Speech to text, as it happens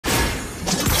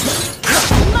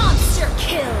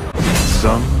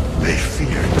Some may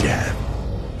fear death,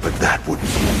 but that wouldn't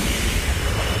be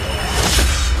me.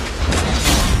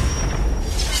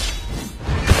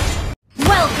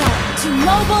 Welcome to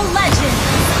Mobile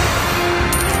Legends!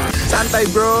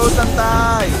 Santay bro,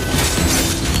 santay!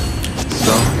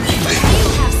 Some may You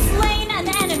have slain an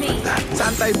enemy!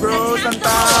 Santay bro, Attack the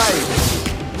santay!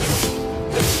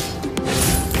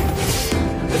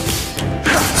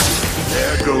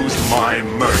 There goes my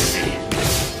mercy.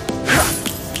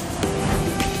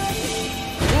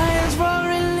 Lions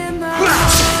roaring in the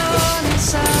morning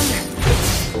sun,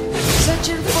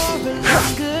 searching for a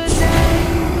longer day.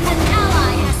 An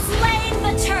ally has slain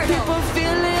the turtle! People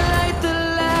feeling like the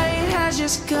light has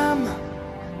just come.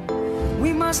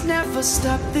 We must never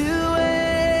stop the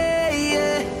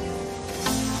way.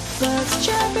 Birds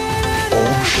chirping and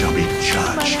All shall be my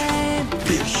judged. name.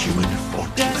 Be a human or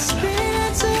That demon.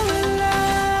 spirits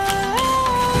alive.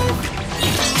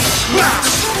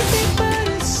 Something but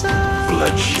it's so.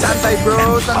 Bloodshed Santay bro,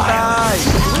 and santay! violence.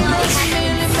 We must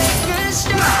merely make a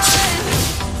start.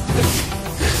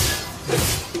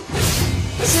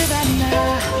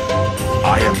 Savannah,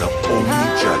 I am the only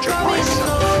judge of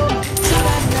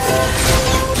myself.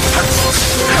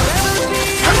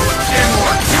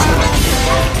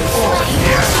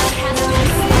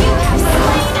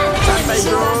 Santay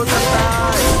bro,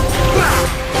 santay!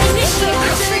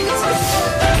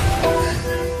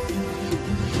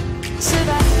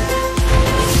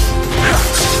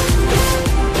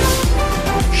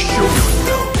 Show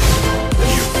yourself,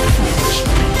 you foolish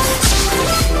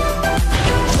beast.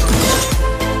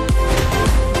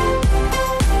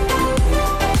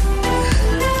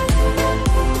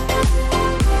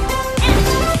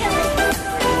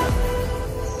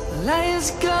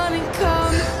 Lion's gonna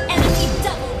come. Enemy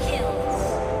double kill!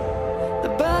 The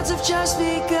birds have just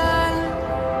begun.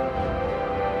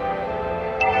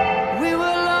 We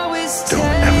will always Don't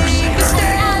ever say her An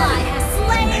name. ally has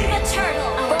slain the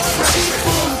turtle! Our turret has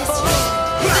been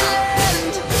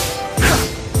destroyed!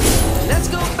 Let's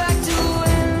go back to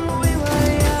when we were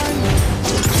young.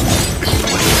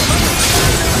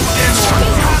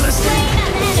 Slain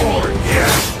an enemy!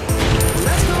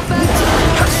 Let's go back to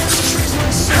when trees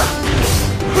were sung.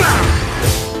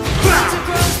 Let's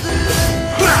across the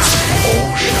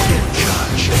All shall be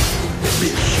judged. Be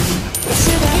a human.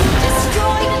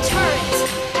 Destroy the turret!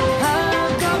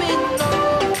 I'm coming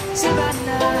home,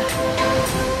 Savannah.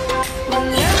 We'll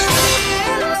never be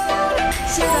alone, A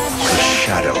Savannah.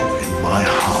 shadow in my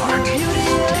heart. Beauty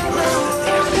of the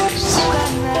world,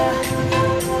 Savannah.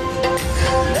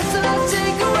 Let's all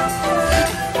take a ride.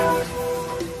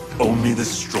 Only the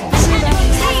strong. Enemy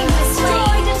team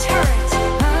destroyed a turret!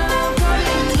 I'm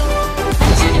coming home,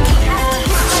 Enemy has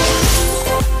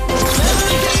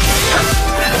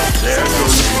There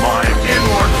goes my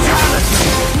immortality.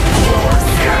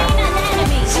 slain an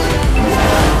enemy!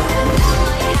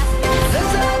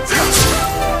 let's all take a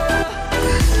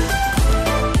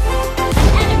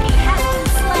Enemy has been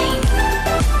slain!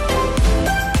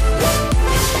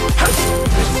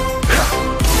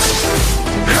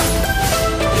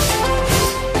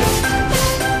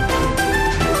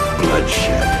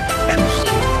 Bloodshed and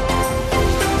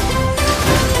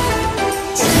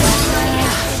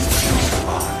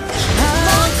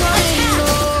I'm coming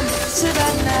home,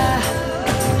 Savannah.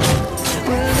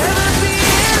 We'll never be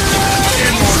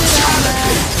alone,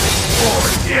 Savannah.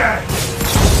 yeah.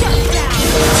 Shut down!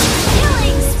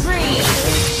 Killing spree!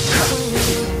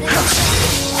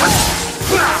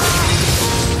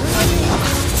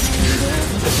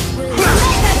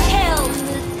 Mega kill!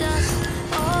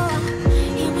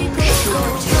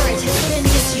 Our turret has been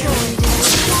destroyed.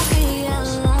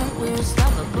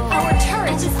 Our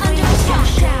turret is under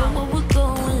attack now.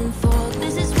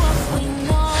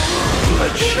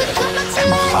 Bloodshed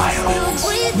and violence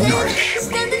nourish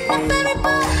me.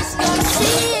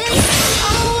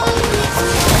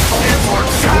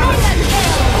 Immortality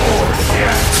or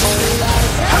death.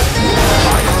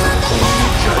 I am the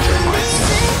only judge of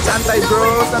myself. Santay bro,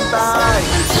 santay!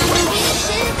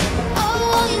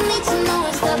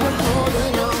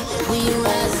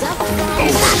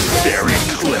 Overbearing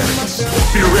clerics,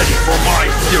 be ready for my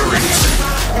fury.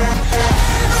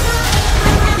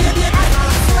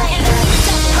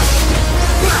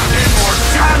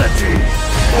 Immortality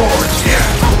or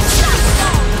death.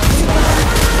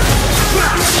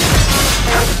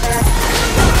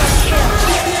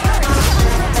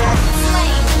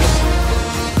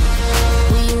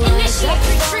 Initiate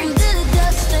retreat!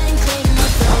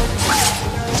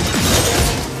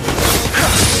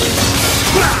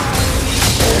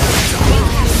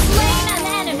 Slain an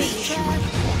enemy!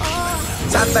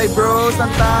 Santay bro,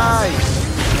 santay!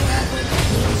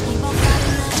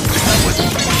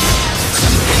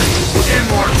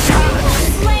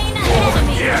 Slain an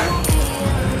enemy.